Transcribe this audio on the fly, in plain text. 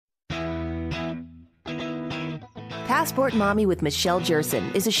Passport Mommy with Michelle Jerson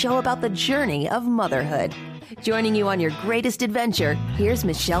is a show about the journey of motherhood. Joining you on your greatest adventure, here's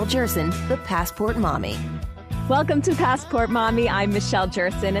Michelle Jerson, the Passport Mommy. Welcome to Passport Mommy. I'm Michelle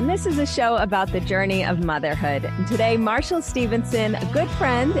Jerson, and this is a show about the journey of motherhood. And today, Marshall Stevenson, a good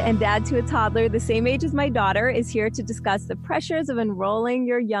friend and dad to a toddler the same age as my daughter, is here to discuss the pressures of enrolling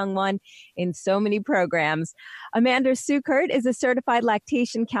your young one in so many programs. Amanda Sucert is a certified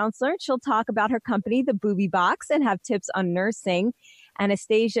lactation counselor. She'll talk about her company, The Booby Box, and have tips on nursing.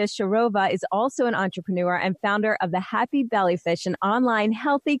 Anastasia Sharova is also an entrepreneur and founder of the Happy Bellyfish, an online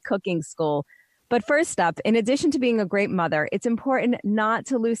healthy cooking school. But first up, in addition to being a great mother, it's important not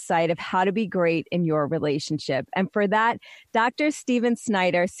to lose sight of how to be great in your relationship. And for that, Dr.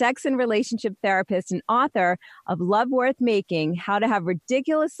 Snyder, sex and relationship therapist and author of Love Worth Making, How to Have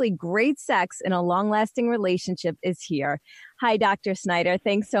Ridiculously Great Sex in a Long-Lasting Relationship, is here. Hi, Dr. Snyder.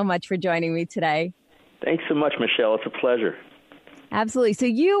 Thanks so much for joining me today. Thanks so much, Michelle. It's a pleasure. Absolutely. So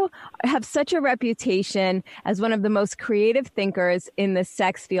you have such a reputation as one of the most creative thinkers in the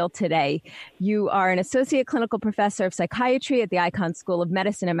sex field today. You are an associate clinical professor of psychiatry at the Icahn School of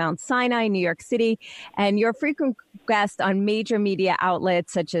Medicine at Mount Sinai, New York City, and you're a frequent guest on major media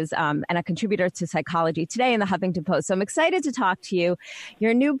outlets such as and a contributor to Psychology Today and the Huffington Post. So I'm excited to talk to you.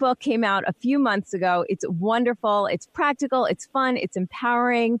 Your new book came out a few months ago. It's wonderful. It's practical. It's fun. It's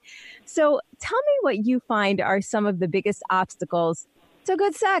empowering. So tell me what you find are some of the biggest obstacles to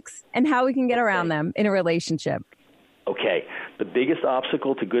good sex and how we can get around them in a relationship. Okay. The biggest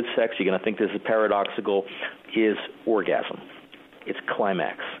obstacle to good sex, you're going to think this is paradoxical, is orgasm. It's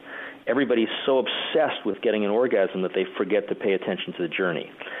climax. Everybody's so obsessed with getting an orgasm that they forget to pay attention to the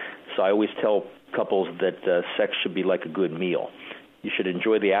journey. So I always tell couples that sex should be like a good meal. You should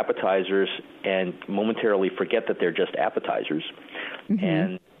enjoy the appetizers and momentarily forget that they're just appetizers. Mm-hmm.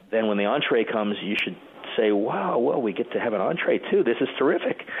 And then when the entree comes, you should say, wow, well, we get to have an entree too. This is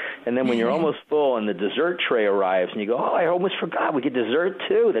terrific. And then when you're almost full and the dessert tray arrives and you go, oh, I almost forgot, we get dessert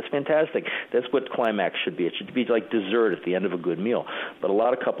too. That's fantastic. That's what climax should be. It should be like dessert at the end of a good meal. But a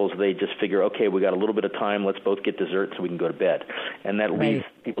lot of couples, they just figure, okay, we got a little bit of time. Let's both get dessert so we can go to bed. And that leads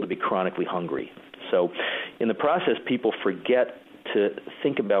people to be chronically hungry. So in the process, people forget to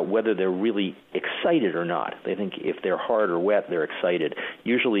think about whether they're really excited or not. They think if they're hard or wet, they're excited.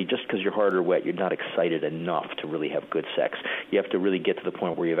 Usually, just because you're hard or wet, you're not excited enough to really have good sex. You have to really get to the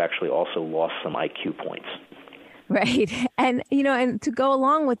point where you've actually also lost some IQ points. Right. And, and to go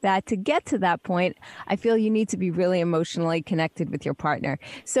along with that, to get to that point, I feel you need to be really emotionally connected with your partner.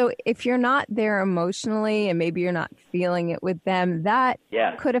 So if you're not there emotionally and maybe you're not feeling it with them, that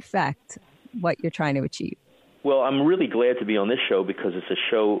could affect what you're trying to achieve. Well, I'm really glad to be on this show because it's a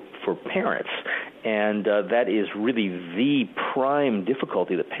show for parents, and that is really the prime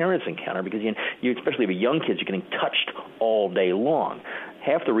difficulty that parents encounter because you especially with young kids, you're getting touched all day long.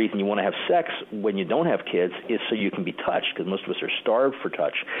 Half the reason you want to have sex when you don't have kids is so you can be touched because most of us are starved for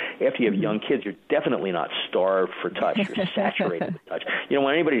touch. After you have young kids, you're definitely not starved for touch. You're saturated with touch. You don't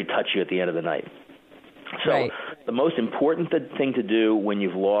want anybody to touch you at the end of the night. So the most important thing to do when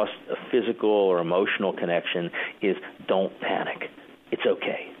you've lost a physical or emotional connection is don't panic. It's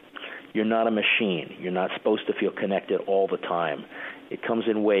okay. You're not a machine. You're not supposed to feel connected all the time. It comes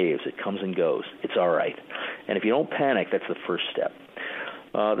in waves. It comes and goes. It's all right. And if you don't panic, that's the first step.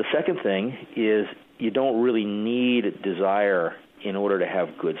 The second thing is you don't really need desire in order to have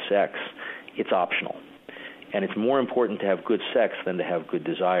good sex. It's optional. And it's more important to have good sex than to have good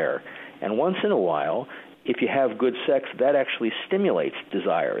desire. And once in a while, if you have good sex, that actually stimulates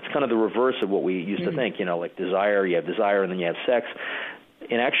desire. It's kind of the reverse of what we used to think, like desire, you have desire and then you have sex.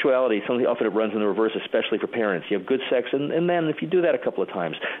 In actuality, often it runs in the reverse, especially for parents. You have good sex, and then if you do that a couple of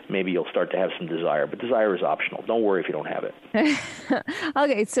times, maybe you'll start to have some desire. But desire is optional. Don't worry if you don't have it.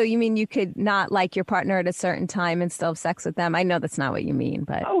 Okay, so you mean you could not like your partner at a certain time and still have sex with them? I know that's not what you mean,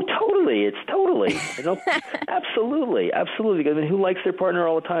 but... Oh, totally. It's totally. Absolutely. I mean, who likes their partner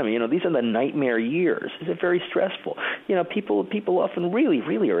all the time? These are the nightmare years. It's very stressful. People often really,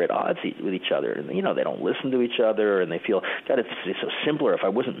 really are at odds with each other. And, they don't listen to each other, and they feel, God, it's so simpler if I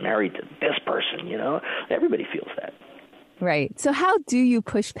wasn't married to this person, Everybody feels that. Right. So how do you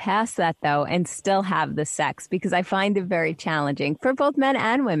push past that, though, and still have the sex? Because I find it very challenging for both men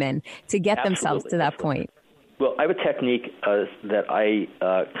and women to get themselves to that point. Well, I have a technique that I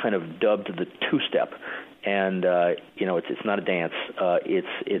kind of dubbed the two-step. And, it's not a dance.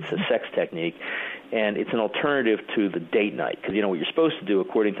 It's a sex technique. And it's an alternative to the date night. Because, what you're supposed to do,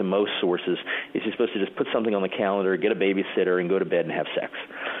 according to most sources, is you're supposed to just put something on the calendar, get a babysitter, and go to bed and have sex.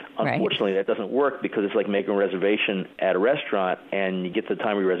 Unfortunately, that doesn't work because it's like making a reservation at a restaurant, and you get to the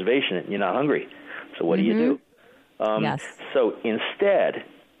time of your reservation, and you're not hungry. So what do you do? Yes. So instead,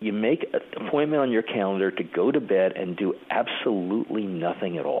 you make an appointment on your calendar to go to bed and do absolutely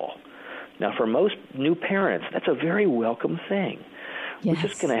nothing at all. Now, for most new parents, that's a very welcome thing. Yes. We're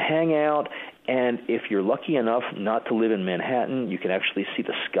just going to hang out, and if you're lucky enough not to live in Manhattan, you can actually see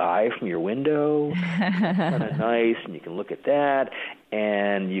the sky from your window. Kind of nice, and you can look at that,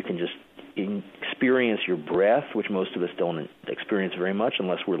 and you can just experience your breath, which most of us don't experience very much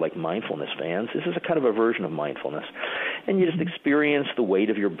unless we're like mindfulness fans. This is a kind of a version of mindfulness. And you just experience the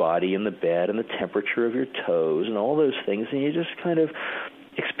weight of your body in the bed and the temperature of your toes and all those things, and you just kind of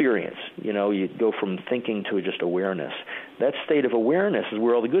experience. You know, you go from thinking to just awareness. That state of awareness is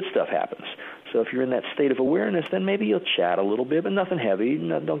where all the good stuff happens. So if you're in that state of awareness, then maybe you'll chat a little bit, but nothing heavy.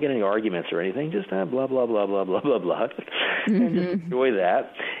 Don't get any arguments or anything. Just blah, blah, blah, blah, blah, blah, blah. And just enjoy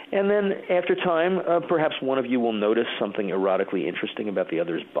that. And then after time, perhaps one of you will notice something erotically interesting about the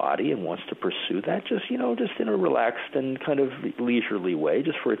other's body and wants to pursue that, just in a relaxed and kind of leisurely way,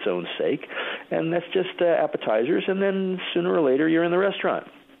 just for its own sake. And that's just appetizers. And then sooner or later, you're in the restaurant.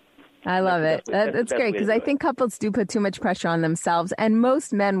 I love it. That's great, because I think couples do put too much pressure on themselves. And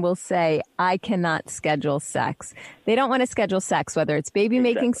most men will say, I cannot schedule sex. They don't want to schedule sex, whether it's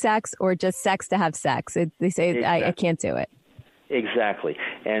baby-making sex or just sex to have sex. They say, I can't do it. Exactly.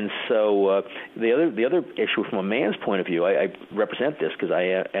 And so the other issue from a man's point of view, I represent this because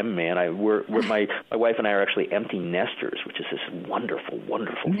I am a man. My wife and I are actually empty nesters, which is this wonderful,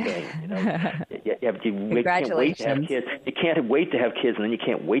 wonderful thing. You know? Congratulations. You can't wait to have kids, and then you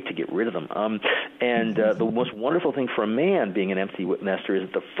can't wait to get rid of them. And the most wonderful thing for a man being an empty nester is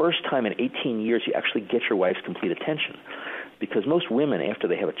that the first time in 18 years you actually get your wife's complete attention. Because most women, after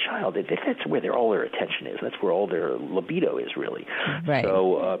they have a child, that's where all their attention is. That's where all their libido is, really. Right.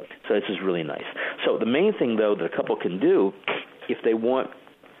 So this is really nice. So the main thing, though, that a couple can do, if they want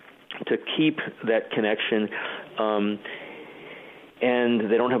to keep that connection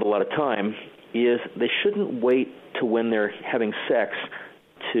and they don't have a lot of time, is they shouldn't wait to when they're having sex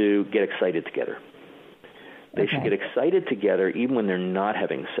to get excited together. They should get excited together even when they're not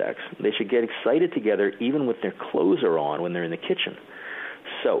having sex. They should get excited together even when their clothes are on, when they're in the kitchen.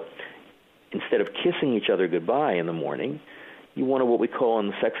 So instead of kissing each other goodbye in the morning, you want to, what we call in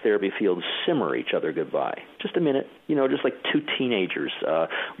the sex therapy field, simmer each other goodbye. Just a minute, just like two teenagers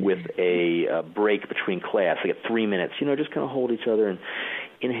with a break between class. They get 3 minutes, just kind of hold each other and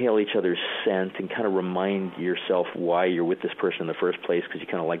inhale each other's scent and kind of remind yourself why you're with this person in the first place, because you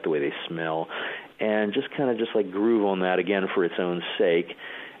kind of like the way they smell. And just kind of just like groove on that again for its own sake,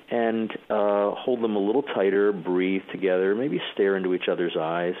 and hold them a little tighter, breathe together, maybe stare into each other's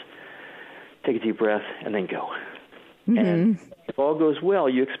eyes, take a deep breath, and then go. Mm-hmm. And if all goes well,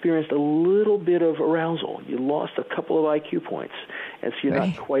 you experienced a little bit of arousal. You lost a couple of IQ points, and so you're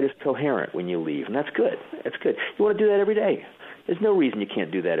not quite as coherent when you leave, and that's good. That's good. You want to do that every day. There's no reason you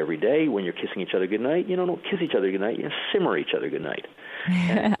can't do that every day when you're kissing each other goodnight. Don't kiss each other goodnight. You simmer each other goodnight.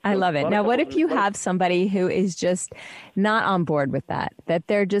 I love it. Now, what if you have somebody who is just not on board with that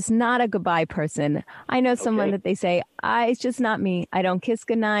they're just not a goodbye person? I know someone that they say, it's just not me. I don't kiss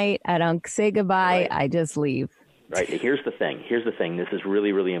goodnight. I don't say goodbye. I just leave. Right. Here's the thing. This is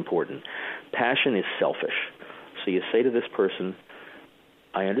really, really important. Passion is selfish. So you say to this person,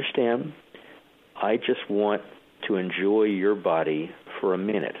 I understand. I just want to enjoy your body for a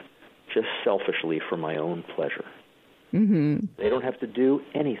minute, just selfishly for my own pleasure. Mm-hmm. They don't have to do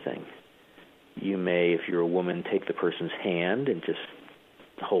anything. You may, if you're a woman, take the person's hand and just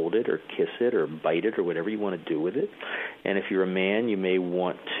hold it or kiss it or bite it or whatever you want to do with it. And if you're a man, you may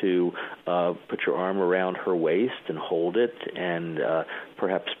want to put your arm around her waist and hold it and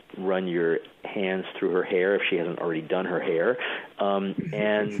perhaps run your hands through her hair if she hasn't already done her hair,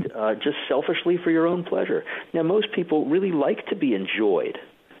 and just selfishly for your own pleasure. Now, most people really like to be enjoyed.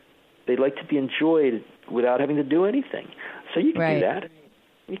 They like to be enjoyed without having to do anything. So you can do that.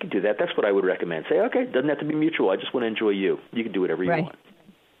 You can do that. That's what I would recommend. Say, okay, it doesn't have to be mutual. I just want to enjoy you. You can do whatever you want.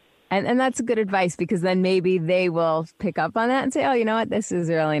 And that's good advice, because then maybe they will pick up on that and say, oh, you know what, this is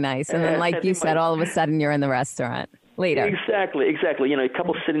really nice. And then, like you said, all of a sudden you're in the restaurant later. Exactly. A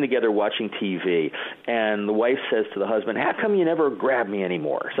couple sitting together watching TV, and the wife says to the husband, how come you never grab me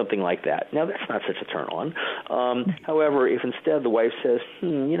anymore? Something like that. Now, that's not such a turn on. However, if instead the wife says,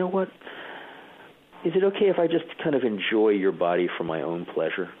 you know what, is it okay if I just kind of enjoy your body for my own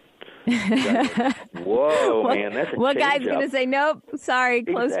pleasure? Whoa, man, that's a what change guy's going to say, nope, sorry,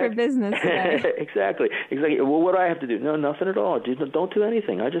 close for business today. Exactly. Well, what do I have to do? No, nothing at all. Don't do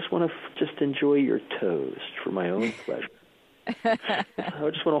anything. I just want to just enjoy your toes for my own pleasure. I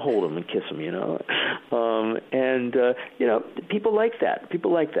just want to hold them and kiss them, people like that.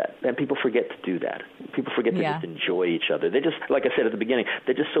 People like that, and people forget to do that. People forget to just enjoy each other. They just, like I said at the beginning,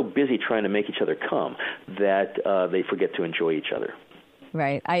 they're just so busy trying to make each other come that they forget to enjoy each other.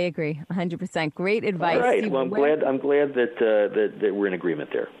 Right, I agree, 100%. Great advice. All right, well, I'm glad that we're in agreement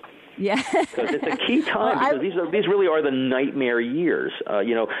there. Yeah, because it's a key time. Because these really are the nightmare years. When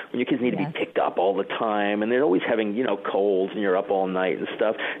your kids need to be picked up all the time, and they're always having colds, and you're up all night and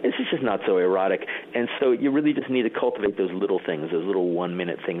stuff. It's just not so erotic, and so you really just need to cultivate those little things, those little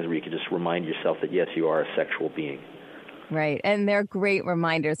 1-minute things where you can just remind yourself that yes, you are a sexual being. Right. And they're great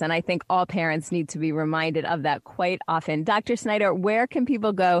reminders. And I think all parents need to be reminded of that quite often. Dr. Snyder, where can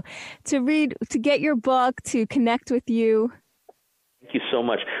people go to read, to get your book, to connect with you? Thank you so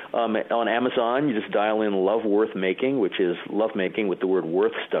much. On Amazon, you just dial in Love Worth Making, which is love making with the word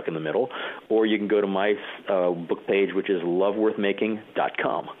worth stuck in the middle. Or you can go to my book page, which is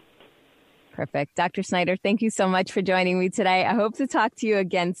loveworthmaking.com. Perfect. Dr. Snyder, thank you so much for joining me today. I hope to talk to you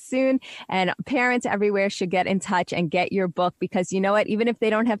again soon. And parents everywhere should get in touch and get your book, because you know what? Even if they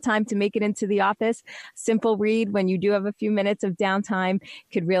don't have time to make it into the office, simple read when you do have a few minutes of downtime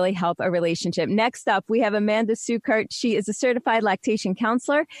could really help a relationship. Next up, we have Amanda Sucert. She is a certified lactation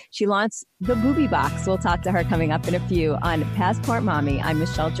counselor. She launched the Booby Box. We'll talk to her coming up in a few on Passport Mommy. I'm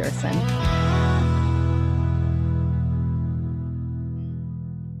Michelle Jerson.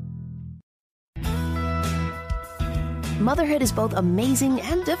 Motherhood is both amazing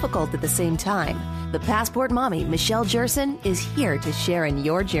and difficult at the same time. The Passport Mommy, Michelle Jerson, is here to share in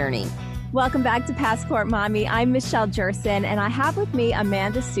your journey. Welcome back to Passport Mommy. I'm Michelle Jerson, and I have with me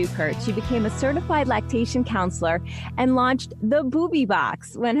Amanda Sucert. She became a certified lactation counselor and launched the Booby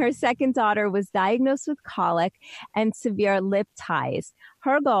Box when her second daughter was diagnosed with colic and severe lip ties.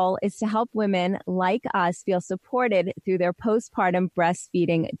 Her goal is to help women like us feel supported through their postpartum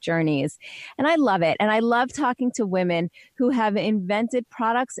breastfeeding journeys. And I love it. And I love talking to women who have invented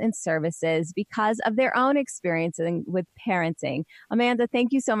products and services because of their own experience with parenting. Amanda,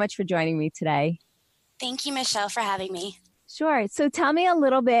 thank you so much for joining me today. Thank you, Michelle, for having me. Sure. So tell me a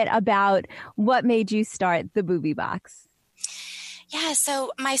little bit about what made you start the Booby Box. Yeah,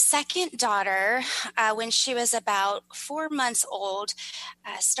 so my second daughter, when she was about 4 months old,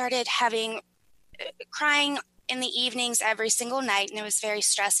 started crying in the evenings every single night, and it was very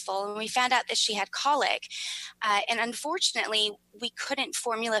stressful. And we found out that she had colic. And unfortunately, we couldn't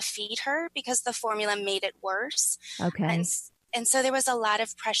formula feed her because the formula made it worse. Okay. And so there was a lot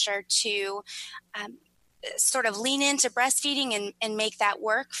of pressure to sort of lean into breastfeeding and make that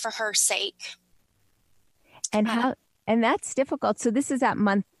work for her sake. And that's difficult. So this is at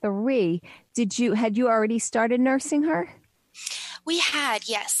month 3. Had you already started nursing her? We had,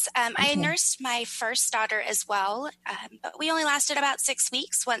 yes. Okay. I nursed my first daughter as well, but we only lasted about 6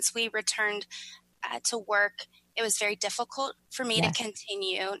 weeks. Once we returned to work, it was very difficult for me to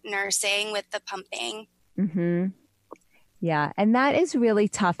continue nursing with the pumping. Mm-hmm. Yeah. And that is really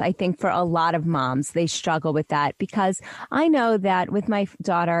tough, I think, for a lot of moms. They struggle with that because I know that with my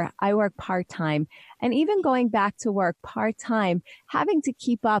daughter, I work part-time, and even going back to work part-time, having to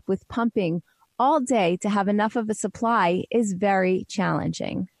keep up with pumping all day to have enough of a supply is very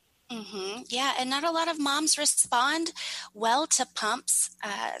challenging. Mm-hmm. Yeah. And not a lot of moms respond well to pumps.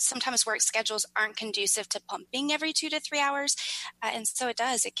 Sometimes work schedules aren't conducive to pumping every 2 to 3 hours. And so it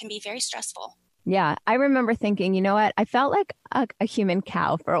can be very stressful. Yeah, I remember thinking, you know what? I felt like a human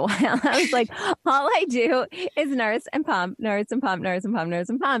cow for a while. I was like, all I do is nurse and pump, nurse and pump, nurse and pump, nurse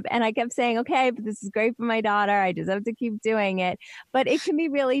and pump. And I kept saying, okay, but this is great for my daughter. I just have to keep doing it. But it can be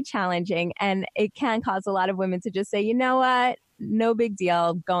really challenging, and it can cause a lot of women to just say, you know what? No big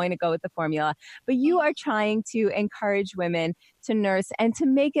deal, going to go with the formula. But you are trying to encourage women to nurse and to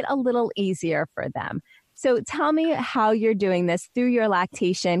make it a little easier for them. So tell me how you're doing this through your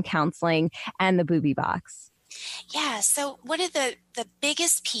lactation counseling and the Booby Box. Yeah, so one of the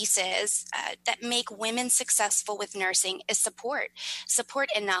biggest pieces that make women successful with nursing is support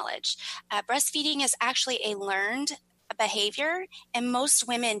and knowledge. Breastfeeding is actually a learned behavior, and most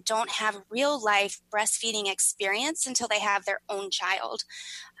women don't have real life breastfeeding experience until they have their own child.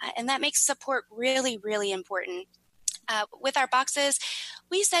 And that makes support really, really important. With our boxes,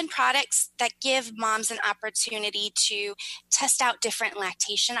 we send products that give moms an opportunity to test out different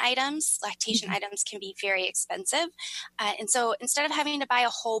lactation items. Lactation items can be very expensive. And so instead of having to buy a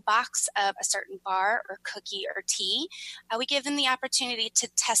whole box of a certain bar or cookie or tea, we give them the opportunity to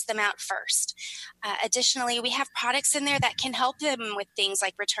test them out first. Additionally, we have products in there that can help them with things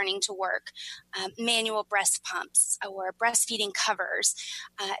like returning to work, manual breast pumps or breastfeeding covers,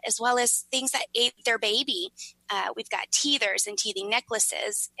 as well as things that aid their baby. We've got teethers and teething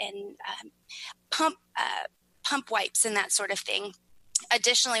necklaces and pump wipes and that sort of thing.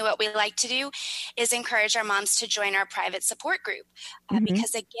 Additionally, what we like to do is encourage our moms to join our private support group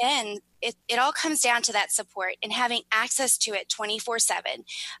because, again, it all comes down to that support and having access to it 24/7.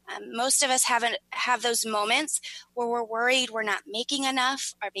 Most of us have those moments where we're worried we're not making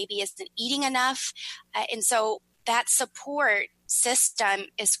enough, our baby isn't eating enough. And so that support system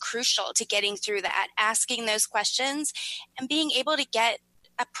is crucial to getting through that, asking those questions and being able to get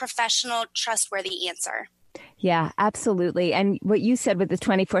a professional, trustworthy answer. Yeah, absolutely. And what you said with the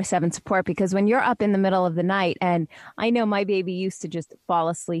 24/7 support, because when you're up in the middle of the night, and I know my baby used to just fall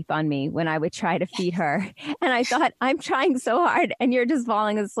asleep on me when I would try to feed her. And I thought, I'm trying so hard and you're just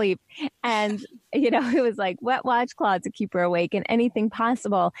falling asleep. And, it was like wet washcloth to keep her awake and anything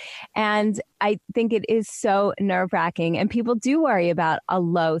possible. And I think it is so nerve-wracking. And people do worry about a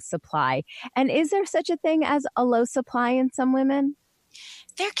low supply. And is there such a thing as a low supply in some women?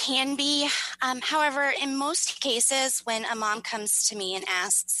 There can be. However, in most cases, when a mom comes to me and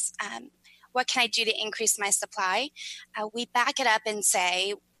asks, what can I do to increase my supply? We back it up and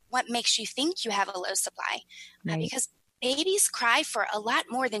say, what makes you think you have a low supply? Right. Because babies cry for a lot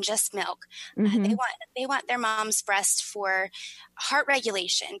more than just milk. They want their mom's breast for heart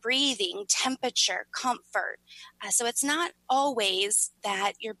regulation, breathing, temperature, comfort. So it's not always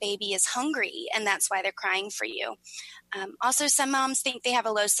that your baby is hungry and that's why they're crying for you. Also, some moms think they have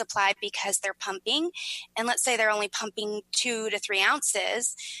a low supply because they're pumping. And let's say they're only pumping 2 to 3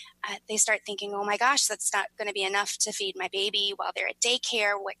 ounces. They start thinking, oh my gosh, that's not going to be enough to feed my baby while they're at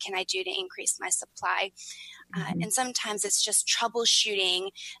daycare. What can I do to increase my supply? And sometimes it's just troubleshooting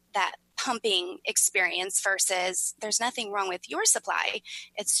that pumping experience versus there's nothing wrong with your supply.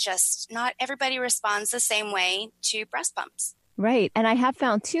 It's just not everybody responds the same way to breast pumps. Right. And I have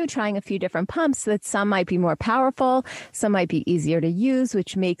found too, trying a few different pumps, that some might be more powerful, some might be easier to use,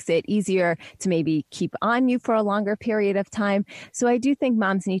 which makes it easier to maybe keep on you for a longer period of time. So I do think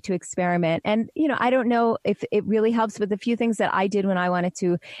moms need to experiment. And, I don't know if it really helps, but the few things that I did when I wanted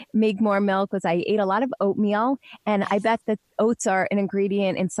to make more milk was I ate a lot of oatmeal. And I bet that oats are an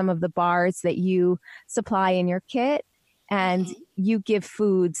ingredient in some of the bars that you supply in your kit. And you give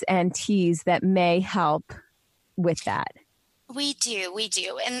foods and teas that may help with that. We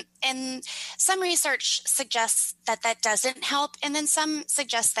do. And some research suggests that doesn't help, and then some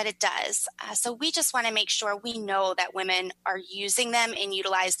suggest that it does. So we just want to make sure we know that women are using them and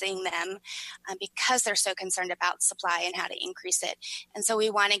utilizing them because they're so concerned about supply and how to increase it. And so we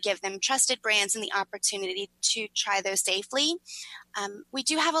want to give them trusted brands and the opportunity to try those safely. We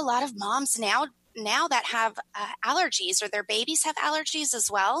do have a lot of moms now that have allergies, or their babies have allergies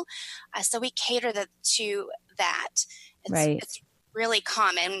as well. So we cater to that. It's really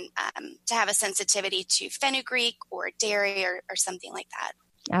common to have a sensitivity to fenugreek or dairy or something like that.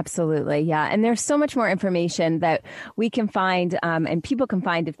 Absolutely. Yeah. And there's so much more information that we can find and people can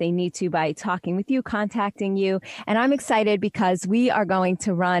find if they need to by talking with you, contacting you. And I'm excited because we are going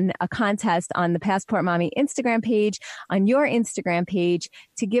to run a contest on the Passport Mommy Instagram page, on your Instagram page,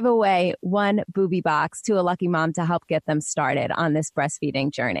 to give away one booby box to a lucky mom to help get them started on this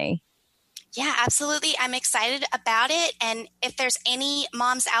breastfeeding journey. Yeah, absolutely. I'm excited about it. And if there's any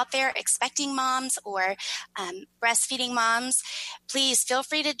moms out there, expecting moms or breastfeeding moms, please feel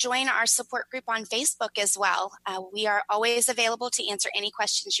free to join our support group on Facebook as well. We are always available to answer any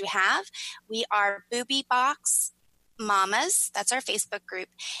questions you have. We are Booby Box Mamas. That's our Facebook group.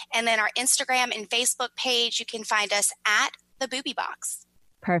 And then our Instagram and Facebook page, you can find us at the Booby Box.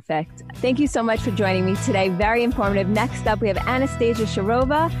 Perfect. Thank you so much for joining me today. Very informative. Next up, we have Anasatsia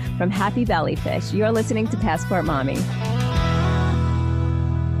Sharova from Happy Bellyfish. You're listening to Passport Mommy.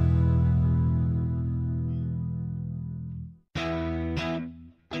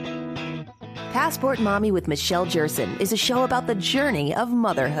 Passport Mommy with Michelle Jerson is a show about the journey of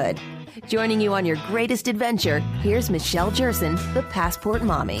motherhood. Joining you on your greatest adventure, here's Michelle Jerson, the Passport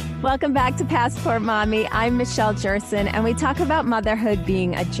Mommy. Welcome back to Passport Mommy. I'm Michelle Jerson, and we talk about motherhood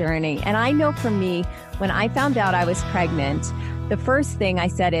being a journey. And I know for me, when I found out I was pregnant, the first thing I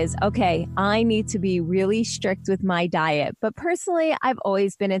said is, okay, I need to be really strict with my diet. But personally, I've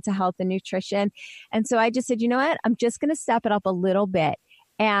always been into health and nutrition. And so I just said, you know what? I'm just going to step it up a little bit.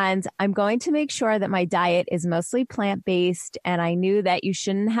 And I'm going to make sure that my diet is mostly plant-based. And I knew that you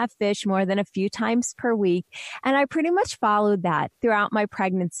shouldn't have fish more than a few times per week. And I pretty much followed that throughout my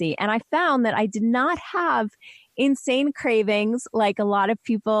pregnancy. And I found that I did not have insane cravings like a lot of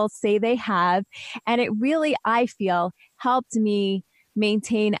people say they have. And it really, I feel, helped me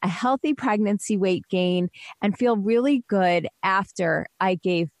maintain a healthy pregnancy weight gain, and feel really good after I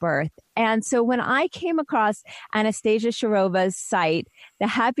gave birth. And so when I came across Anastasia Sharova's site,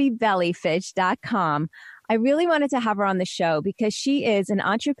 thehappybellyfish.com, I really wanted to have her on the show because she is an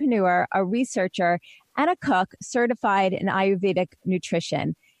entrepreneur, a researcher, and a cook certified in Ayurvedic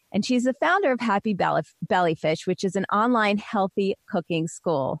nutrition. And she's the founder of Happy Bellyfish, which is an online healthy cooking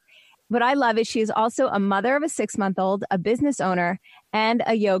school. What I love is she is also a mother of a 6-month-old, a business owner, and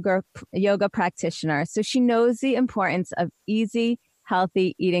a yoga practitioner. So she knows the importance of easy,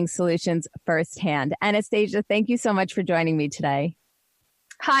 healthy eating solutions firsthand. Anastasia, thank you so much for joining me today.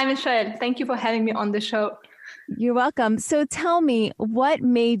 Hi, Michelle. Thank you for having me on the show. You're welcome. So tell me, what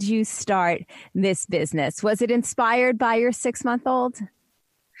made you start this business? Was it inspired by your 6-month-old?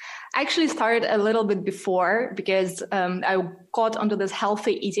 I actually started a little bit before because I got onto this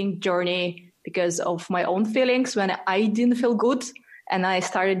healthy eating journey because of my own feelings when I didn't feel good. And I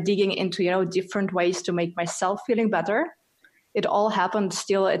started digging into, different ways to make myself feeling better. It all happened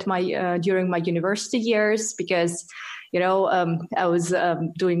still at during my university years because, I was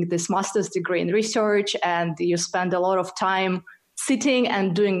doing this master's degree in research, and you spend a lot of time sitting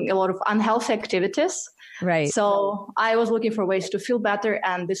and doing a lot of unhealthy activities. Right. So I was looking for ways to feel better.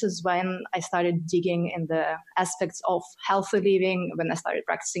 And this is when I started digging in the aspects of healthy living, when I started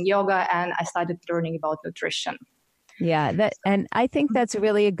practicing yoga and I started learning about nutrition. Yeah, and I think that's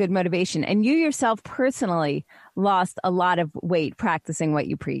really a good motivation. And you yourself personally lost a lot of weight practicing what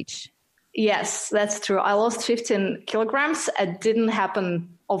you preach. Yes, that's true. I lost 15 kilograms. It didn't happen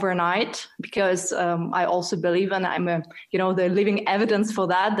overnight because I also believe, and I'm the living evidence for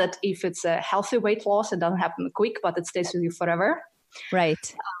that if it's a healthy weight loss, it doesn't happen quick, but it stays with you forever.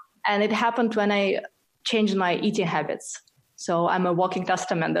 Right. And it happened when I changed my eating habits. So I'm a walking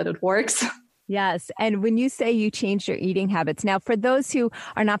testament that it works. Yes. And when you say you changed your eating habits, now for those who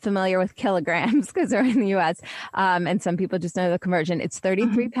are not familiar with kilograms, because they're in the US, and some people just know the conversion, it's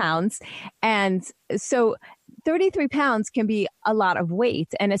 33 pounds. And so 33 pounds can be a lot of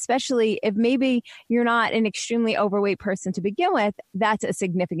weight. And especially if maybe you're not an extremely overweight person to begin with, that's a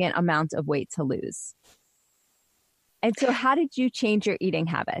significant amount of weight to lose. And so how did you change your eating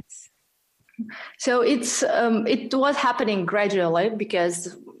habits? So it was happening gradually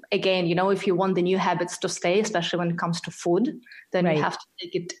because, again, if you want the new habits to stay, especially when it comes to food, then right. You have to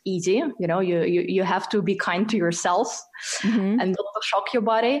take it easy. You have to be kind to yourself and not shock your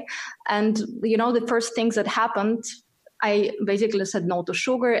body. And, the first things that happened, I basically said no to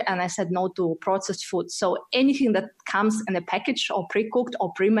sugar and I said no to processed food. So anything that comes in a package or pre-cooked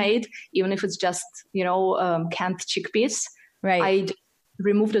or pre-made, even if it's just, canned chickpeas, right. I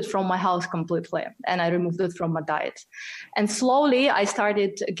removed it from my house completely and I removed it from my diet. And slowly I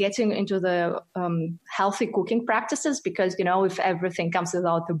started getting into the healthy cooking practices because, if everything comes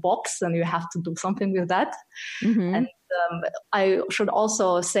without the box, then you have to do something with that. Mm-hmm. And I should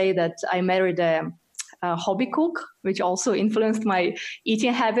also say that I married a hobby cook, which also influenced my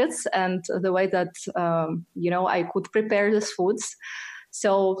eating habits and the way that, I could prepare these foods.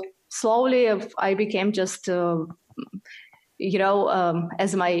 So slowly I became just as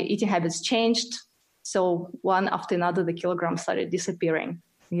my eating habits changed, so one after another, the kilograms started disappearing.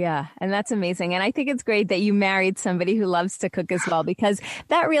 Yeah. And that's amazing. And I think it's great that you married somebody who loves to cook as well, because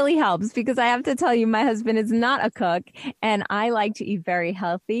that really helps. Because I have to tell you, my husband is not a cook and I like to eat very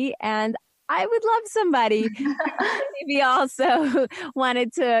healthy. And I would love somebody who maybe also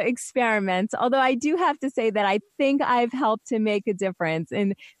wanted to experiment. Although I do have to say that I think I've helped to make a difference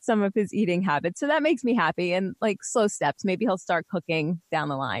in some of his eating habits. So that makes me happy. And like slow steps, maybe he'll start cooking down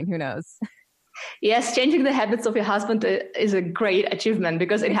the line. Who knows? Yes, changing the habits of your husband is a great achievement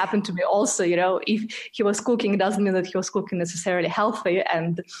because it happened to me also. If he was cooking, it doesn't mean that he was cooking necessarily healthy.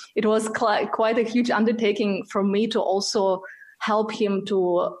 And it was quite a huge undertaking for me to also help him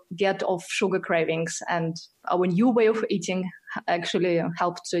to get off sugar cravings. And our new way of eating actually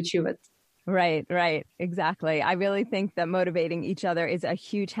helped to achieve it. Right. Exactly. I really think that motivating each other is a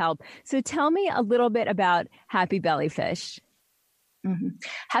huge help. So tell me a little bit about Happy Bellyfish. Mm-hmm.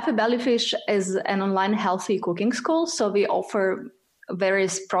 Happy Bellyfish is an online healthy cooking school. So we offer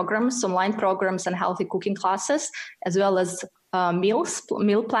various programs, online programs and healthy cooking classes, as well as meal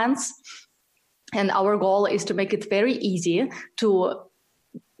plans. And our goal is to make it very easy to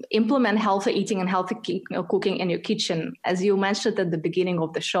implement healthy eating and healthy cooking in your kitchen. As you mentioned at the beginning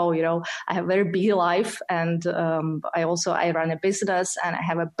of the show, I have a very busy life and I run a business and I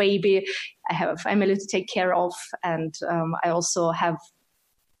have a baby. I have a family to take care of. And I also have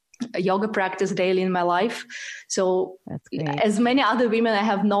yoga practice daily in my life. So as many other women, I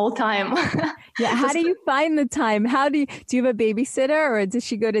have no time. Yeah. How do you find the time? Do you have a babysitter, or does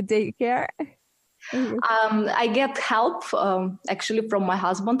she go to daycare? I get help actually from my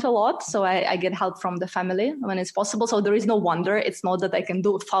husband a lot. So I get help from the family when it's possible. So there is no wonder. It's not that I can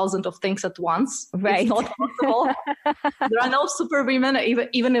do thousands of things at once. Right. It's not possible. There are no super women,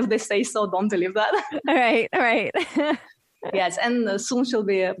 even if they say so. Don't believe that. Right. Yes, and soon she'll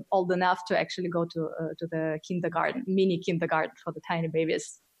be old enough to actually go to the kindergarten, mini kindergarten for the tiny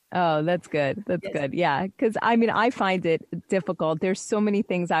babies. Oh, that's good. That's good. Yeah. Because I find it difficult. There's so many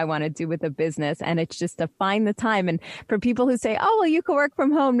things I want to do with a business, and it's just to find the time. And for people who say, oh, well, you can work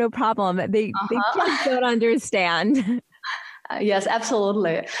from home, no problem. They just don't understand. Yes,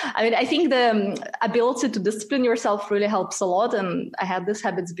 absolutely. I think the ability to discipline yourself really helps a lot. And I had these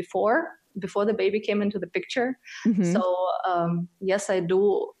habits before the baby came into the picture. Mm-hmm. So yes, I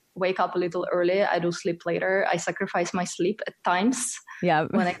do wake up a little early. I do sleep later. I sacrifice my sleep at times. Yeah.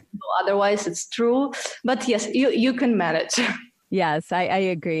 When I can do otherwise, it's true. But yes, you can manage. Yes, I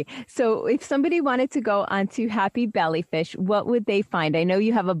agree. So if somebody wanted to go onto Happy Bellyfish, what would they find? I know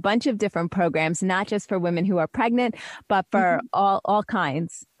you have a bunch of different programs, not just for women who are pregnant, but for all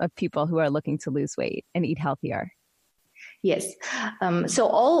kinds of people who are looking to lose weight and eat healthier. Yes. So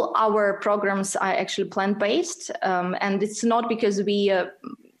all our programs are actually plant-based. And it's not because we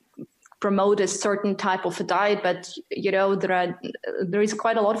promote a certain type of a diet, but there is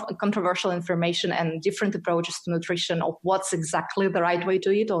quite a lot of controversial information and different approaches to nutrition of what's exactly the right way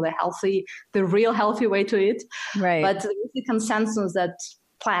to eat or the real healthy way to eat. Right. But there is a consensus that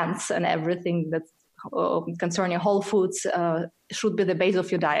plants and everything that's concerning whole foods should be the base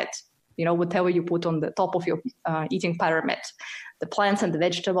of your diet. Whatever you put on the top of your eating pyramid, the plants and the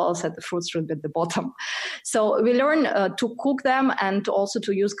vegetables and the fruits should be at the bottom. So we learn to cook them and also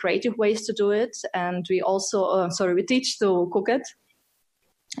to use creative ways to do it. And we also, we teach to cook it.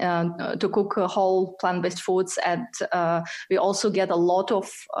 To cook whole plant-based foods, and we also get a lot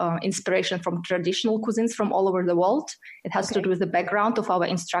of inspiration from traditional cuisines from all over the world. It has to do with the background of our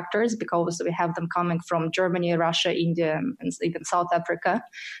instructors, because we have them coming from Germany, Russia, India, and even South Africa.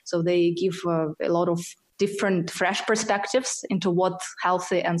 So they give a lot of different fresh perspectives into what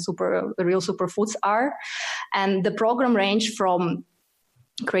healthy and real superfoods are. And the program range from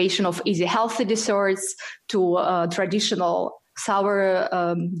creation of easy healthy desserts to traditional sour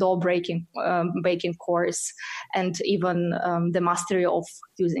dough baking course, and even the mastery of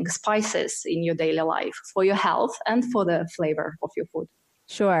using spices in your daily life for your health and for the flavor of your food.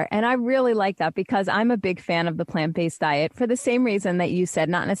 Sure. And I really like that, because I'm a big fan of the plant-based diet for the same reason that you said,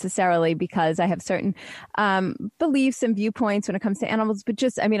 not necessarily because I have certain beliefs and viewpoints when it comes to animals, but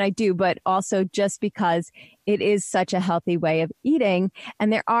I do, but also just because it is such a healthy way of eating.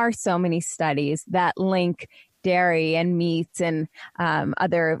 And there are so many studies that link dairy and meats and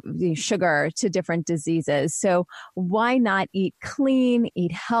other sugar to different diseases. So why not eat clean,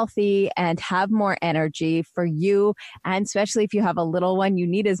 eat healthy, and have more energy for you? And especially if you have a little one, you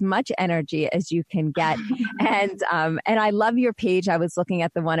need as much energy as you can get. And I love your page. I was looking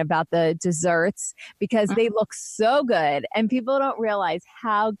at the one about the desserts, because they look so good, and people don't realize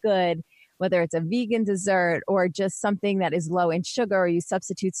how good, whether it's a vegan dessert or just something that is low in sugar, or you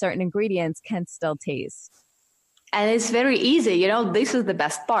substitute certain ingredients, can still taste. And it's very easy. This is the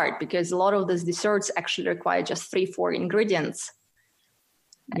best part, because a lot of these desserts actually require just 3-4 ingredients.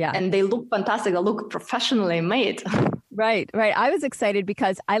 Yeah. And they look fantastic. They look professionally made. Right. I was excited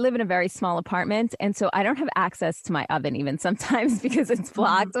because I live in a very small apartment. And so I don't have access to my oven even sometimes, because it's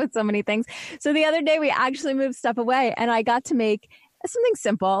blocked with so many things. So the other day we actually moved stuff away, and I got to make something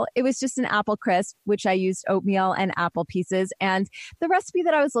simple. It was just an apple crisp, which I used oatmeal and apple pieces. And the recipe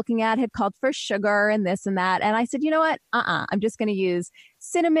that I was looking at had called for sugar and this and that. And I said, you know what? I'm just going to use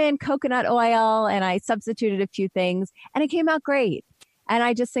cinnamon, coconut oil. And I substituted a few things, and it came out great. And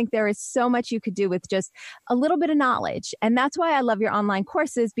I just think there is so much you could do with just a little bit of knowledge. And that's why I love your online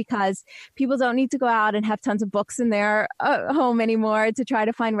courses, because people don't need to go out and have tons of books in their home anymore to try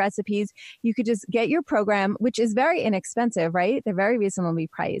to find recipes. You could just get your program, which is very inexpensive, right? They're very reasonably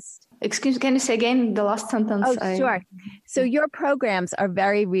priced. Excuse me, can you say again the last sentence? Oh, sure. So your programs are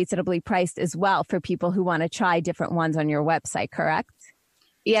very reasonably priced as well for people who want to try different ones on your website, correct?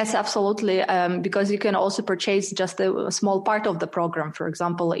 Yes, absolutely. Because you can also purchase just a small part of the program. For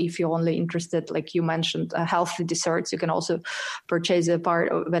example, if you're only interested, like you mentioned, healthy desserts, you can also purchase a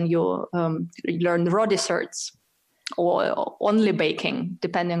part when you learn raw desserts, or only baking,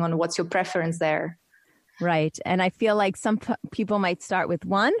 depending on what's your preference there. Right. And I feel like some people might start with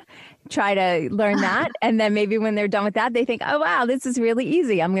one, try to learn that. And then maybe when they're done with that, they think, oh, wow, this is really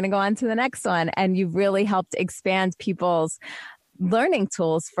easy. I'm going to go on to the next one. And you've really helped expand people's learning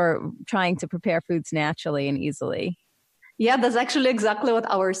tools for trying to prepare foods naturally and easily. Yeah, that's actually exactly what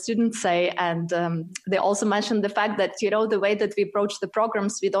our students say. And they also mentioned the fact that, the way that we approach the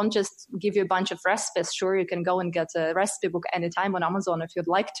programs, we don't just give you a bunch of recipes. Sure, you can go and get a recipe book anytime on Amazon if you'd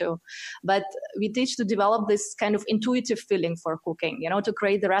like to. But we teach to develop this kind of intuitive feeling for cooking, to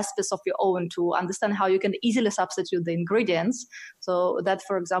create the recipes of your own, to understand how you can easily substitute the ingredients. So that,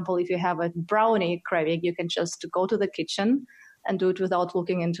 for example, if you have a brownie craving, you can just go to the kitchen and do it without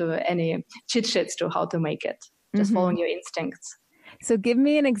looking into any cheat sheets to how to make it. Just following your instincts. So give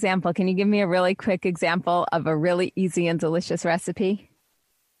me an example. Can you give me a really quick example of a really easy and delicious recipe?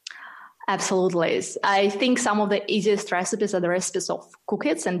 Absolutely. I think some of the easiest recipes are the recipes of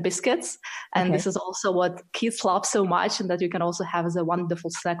cookies and biscuits. And This is also what kids love so much, and that you can also have as a wonderful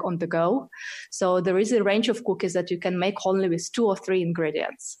snack on the go. So there is a range of cookies that you can make only with 2 or 3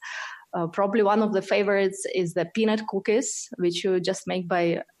 ingredients. Probably one of the favorites is the peanut cookies, which you just make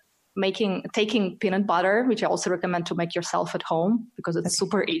by taking peanut butter, which I also recommend to make yourself at home because it's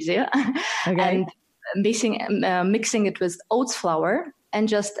super easy, and mixing it with oats flour and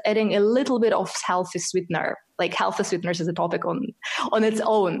just adding a little bit of healthy sweetener. Like healthy sweeteners is a topic on its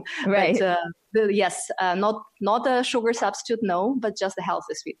own, right? But, not a sugar substitute, no, but just a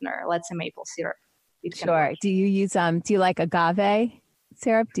healthy sweetener. Let's say maple syrup. Sure. Do you use do you like agave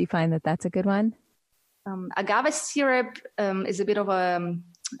syrup? Do you find that that's a good one? Agave syrup is a bit of a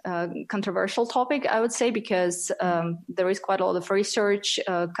controversial topic, I would say, because there is quite a lot of research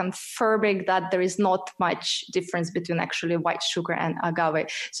confirming that there is not much difference between actually white sugar and agave.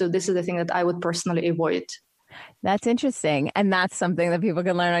 So this is the thing that I would personally avoid. That's interesting. And that's something that people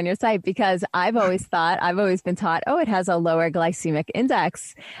can learn on your site, because I've always been taught, it has a lower glycemic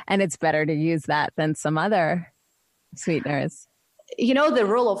index and it's better to use that than some other sweeteners. The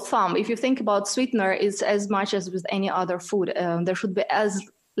rule of thumb, if you think about sweetener, is as much as with any other food. There should be as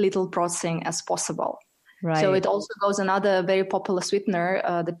little processing as possible. Right. So it also goes another very popular sweetener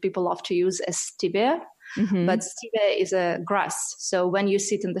that people love to use as stevia. Mm-hmm. But stevia is a grass. So when you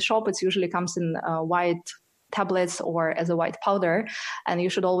see it in the shop, it usually comes in white tablets or as a white powder. And you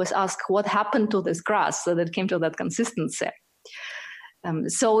should always ask what happened to this grass so that it came to that consistency.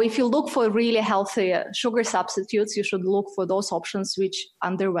 So if you look for really healthy sugar substitutes, you should look for those options which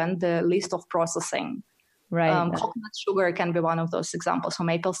underwent the least of processing. Right. Coconut sugar can be one of those examples. So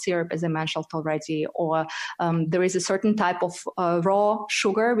maple syrup, as I mentioned already, or there is a certain type of raw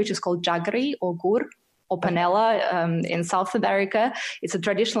sugar which is called jaggery or gur or panela in South America. It's a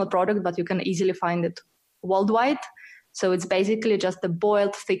traditional product, but you can easily find it worldwide. So it's basically just the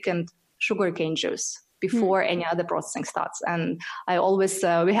boiled, thickened sugarcane juice before any other processing starts. And I always,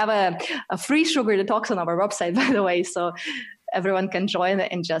 we have a free sugar detox on our website, by the way, so everyone can join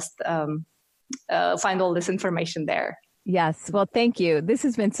and just find all this information there. Yes. Well, thank you. This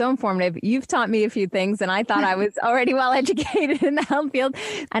has been so informative. You've taught me a few things, and I thought I was already well educated in the health field.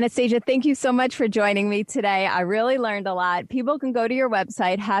 Anastasia, thank you so much for joining me today. I really learned a lot. People can go to your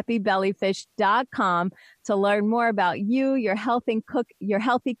website, happybellyfish.com, to learn more about you, your healthy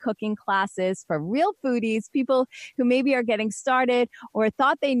cooking classes for real foodies, people who maybe are getting started or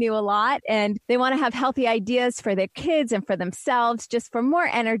thought they knew a lot and they want to have healthy ideas for their kids and for themselves, just for more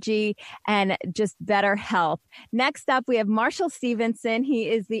energy and just better health. Next up, we have Marshall Stevenson. He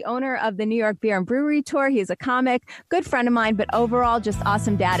is the owner of the New York Beer and Brewery Tour. He is a comic, good friend of mine, but overall just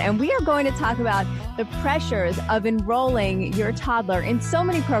awesome dad. And we are going to talk about the pressures of enrolling your toddler in so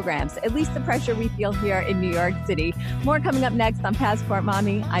many programs, at least the pressure we feel here in New York City. More coming up next on Passport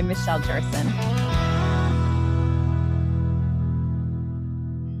Mommy. I'm Michelle Jerson.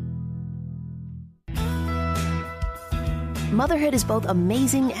 Motherhood is both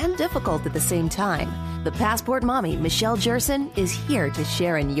amazing and difficult at the same time. The Passport Mommy, Michelle Jerson, is here to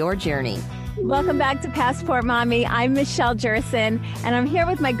share in your journey. Welcome back to Passport Mommy. I'm Michelle Jerson, and I'm here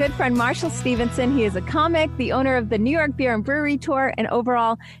with my good friend Marshall Stevenson. He is a comic, the owner of the New York Beer and Brewery Tour, and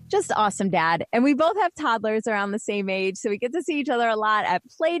overall, just awesome dad. And we both have toddlers around the same age, so we get to see each other a lot at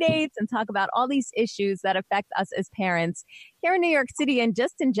play dates and talk about all these issues that affect us as parents here in New York City and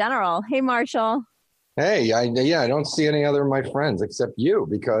just in general. Hey, Marshall. Hey, I don't see any other of my friends except you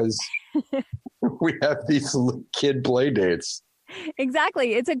because we have these kid play dates.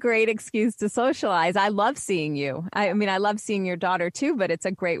 Exactly. It's a great excuse to socialize. I love seeing you. I mean, I love seeing your daughter too, but it's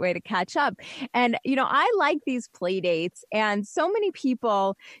a great way to catch up. And, I like these play dates, and so many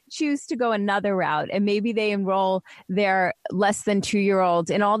people choose to go another route, and maybe they enroll their less than 2-year-olds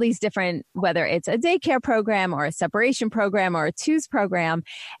in all these different, whether it's a daycare program or a separation program or a twos program.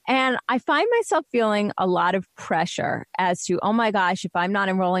 And I find myself feeling a lot of pressure as to, oh my gosh, if I'm not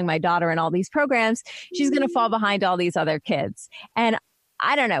enrolling my daughter in all these programs, she's going to fall behind all these other kids. And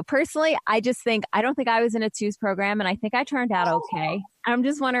I don't know. Personally, I don't think I was in a twos program, and I think I turned out okay. I'm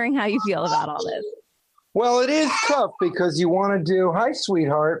just wondering how you feel about all this. Well, it is tough because you want to do, hi,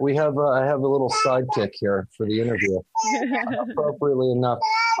 sweetheart. I have a little sidekick here for the interview, appropriately enough.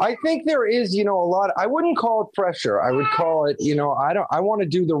 I think there is, a lot, I wouldn't call it pressure. I would call it, I want to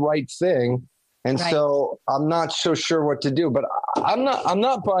do the right thing. And right. So I'm not so sure what to do, but I'm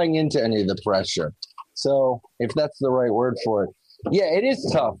not buying into any of the pressure. So if that's the right word for it. Yeah, it is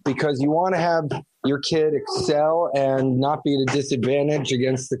tough because you want to have your kid excel and not be at a disadvantage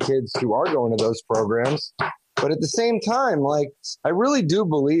against the kids who are going to those programs. But at the same time, I really do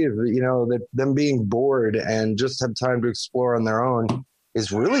believe, that them being bored and just have time to explore on their own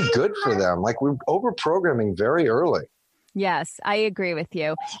is really good for them. We're over-programming very early. Yes, I agree with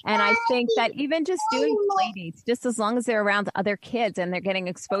you. And I think that even just doing play dates, just as long as they're around other kids and they're getting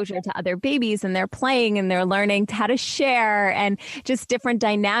exposure to other babies and they're playing and they're learning how to share and just different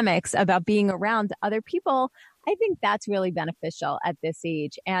dynamics about being around other people, I think that's really beneficial at this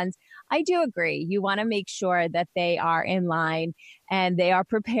age. And I do agree. You want to make sure that they are in line and they are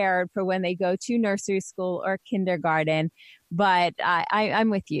prepared for when they go to nursery school or kindergarten. But I'm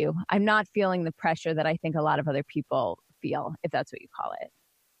with you. I'm not feeling the pressure that I think a lot of other people feel, if that's what you call it.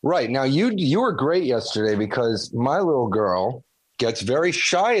 Right. Now, you were great yesterday because my little girl gets very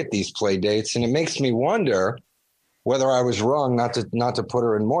shy at these play dates, and it makes me wonder whether I was wrong not to put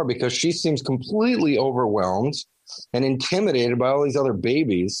her in more, because she seems completely overwhelmed and intimidated by all these other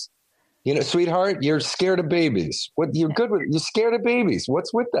babies. Sweetheart, you're scared of babies. What you're scared of babies.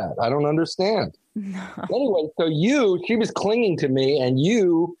 What's with that? I don't understand. No. Anyway, so she was clinging to me, and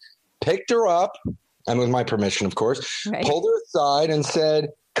you picked her up, and with my permission, of course, right, pulled her aside and said,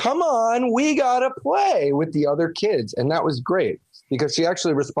 come on, we got to play with the other kids. And that was great because she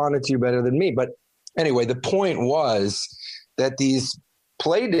actually responded to you better than me. But anyway, the point was that these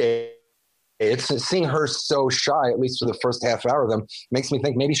play dates, seeing her so shy, at least for the first half hour of them, makes me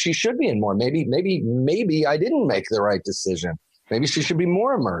think maybe she should be in more. Maybe I didn't make the right decision. Maybe she should be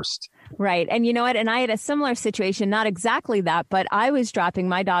more immersed. Right. And you know what? And I had a similar situation, not exactly that, but I was dropping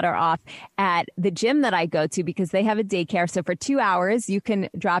my daughter off at the gym that I go to because they have a daycare. So for 2 hours, you can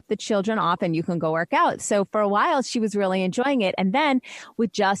drop the children off and you can go work out. So for a while, she was really enjoying it, and then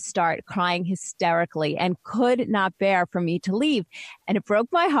would just start crying hysterically and could not bear for me to leave. And it broke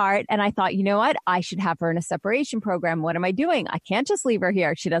my heart. And I thought, you know what? I should have her in a separation program. What am I doing? I can't just leave her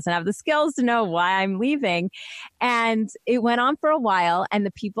here. She doesn't have the skills to know why I'm leaving. And it went on for a while. And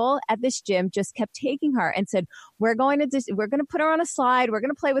the people at this gym just kept taking her and said, we're going to put her on a slide. We're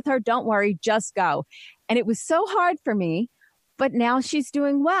going to play with her. Don't worry, just go. And it was so hard for me, but now she's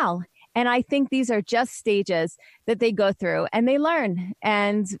doing well. And I think these are just stages that they go through and they learn.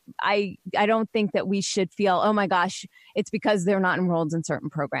 And I don't think that we should feel, oh my gosh, it's because they're not enrolled in certain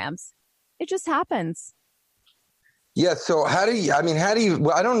programs. It just happens. Yeah. So how do you,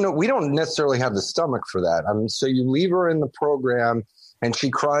 well, I don't know. We don't necessarily have the stomach for that. So you leave her in the program and she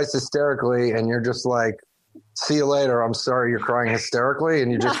cries hysterically and you're just like, see you later. I'm sorry you're crying hysterically.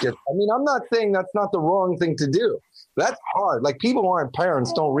 And you just I'm not saying that's not the wrong thing to do. That's hard. People who aren't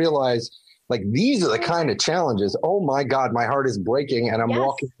parents don't realize, these are the kind of challenges. Oh my God, my heart is breaking and I'm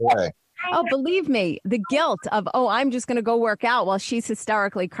walking away. Oh, believe me, the guilt of, I'm just going to go work out while she's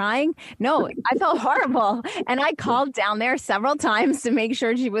hysterically crying. No, I felt horrible. And I called down there several times to make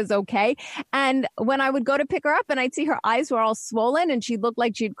sure she was okay. And when I would go to pick her up and I'd see her eyes were all swollen and she looked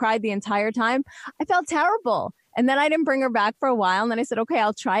like she'd cried the entire time, I felt terrible. And then I didn't bring her back for a while. And then I said, okay,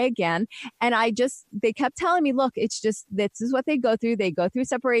 I'll try again. And they kept telling me, look, it's just, this is what they go through. They go through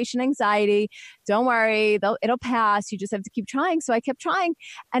separation anxiety. Don't worry, it'll pass. You just have to keep trying. So I kept trying.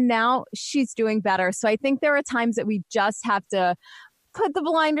 And now she's doing better. So I think there are times that we just have to put the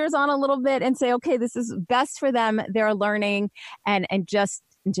blinders on a little bit and say, okay, this is best for them. They're learning and just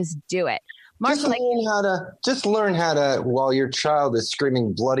do it. Just learn how to, while your child is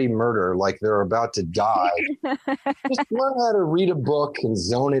screaming bloody murder like they're about to die, just learn how to read a book and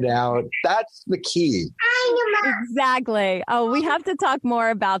zone it out. That's the key. Exactly. Oh, we have to talk more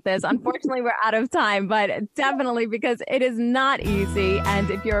about this. Unfortunately, we're out of time, but definitely, because it is not easy. And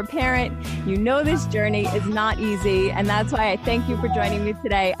if you're a parent, you know this journey is not easy. And that's why I thank you for joining me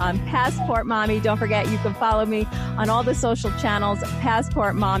today on Passport Mommy. Don't forget, you can follow me on all the social channels,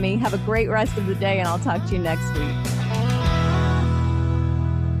 Passport Mommy. Have a great rest of the day, and I'll talk to you next week.